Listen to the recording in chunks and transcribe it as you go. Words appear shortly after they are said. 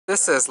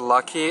This is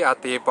Lucky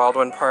at the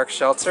Baldwin Park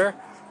shelter.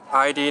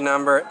 ID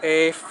number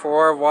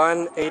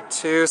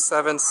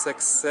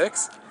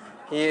A4182766.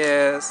 He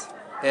is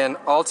an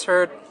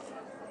altered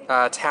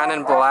tan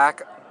and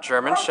black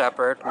German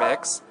Shepherd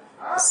mix.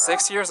 He's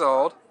 6 years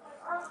old.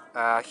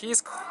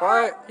 He's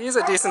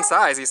a decent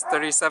size. He's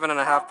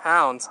 37.5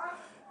 pounds.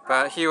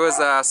 But he was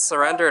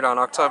surrendered on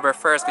October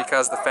 1st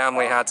because the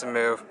family had to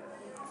move.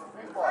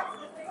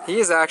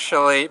 He's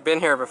actually been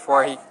here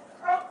before.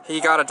 He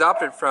got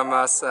adopted from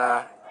us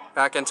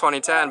back in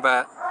 2010,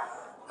 but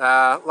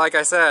like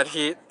I said,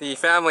 the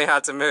family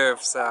had to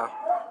move. So,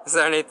 is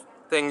there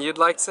anything you'd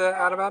like to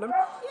add about him?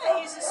 Yeah,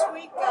 he's a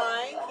sweet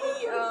guy.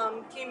 He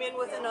came in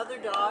with another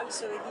dog,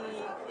 so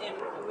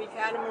we've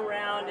had him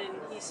around, and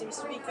he seems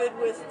to be good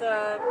with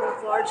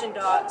both large and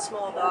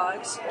small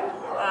dogs.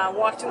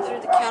 Walked him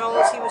through the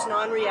kennels. He was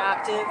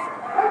non-reactive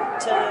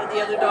to the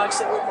other dogs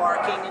that were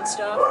barking and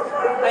stuff.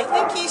 I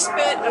think he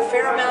spent a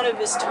fair amount of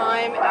his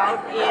time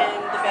out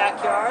in the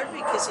backyard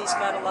because he's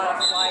got a lot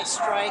of fly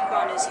strike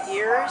on his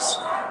ears.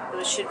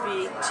 Those should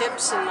be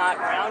tips and not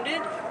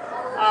rounded.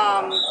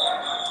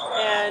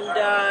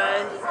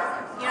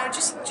 You know,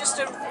 just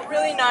a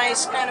really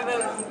nice, kind of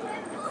a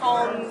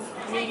calm,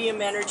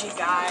 medium energy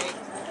guy.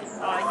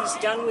 He's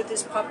done with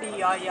his puppy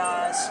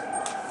yayas.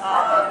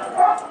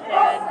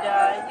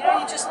 You know,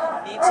 he just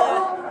needs a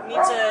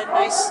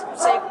nice,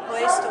 safe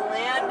place to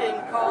land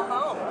and call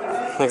home.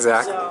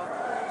 Exactly. So,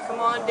 come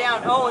on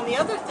down. Oh, and the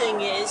other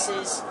thing is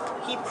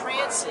he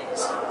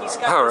prances. He's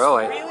got this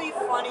really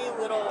funny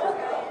little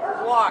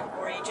walk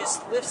where he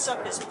just lifts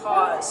up his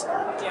paws.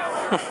 You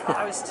know,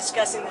 I was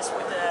discussing this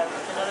with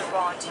another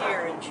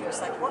volunteer, and she was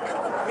like, "What kind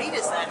of a breed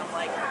is that?" And I'm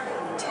like,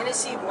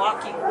 "Tennessee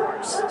walking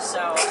horse."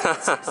 So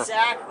that's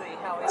exactly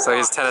how he walks. So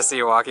he's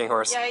Tennessee walking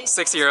horse. Yeah, he's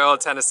 6-year-old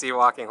Tennessee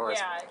walking horse.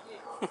 Yeah,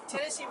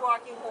 Tennessee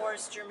walking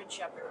horse, German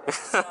Shepherd.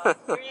 So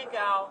here you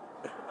go.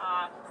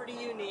 Pretty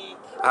unique.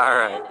 All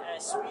right. And a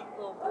sweet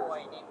little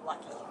boy named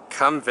Lucky.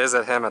 Come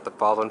visit him at the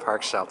Baldwin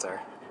Park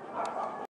shelter.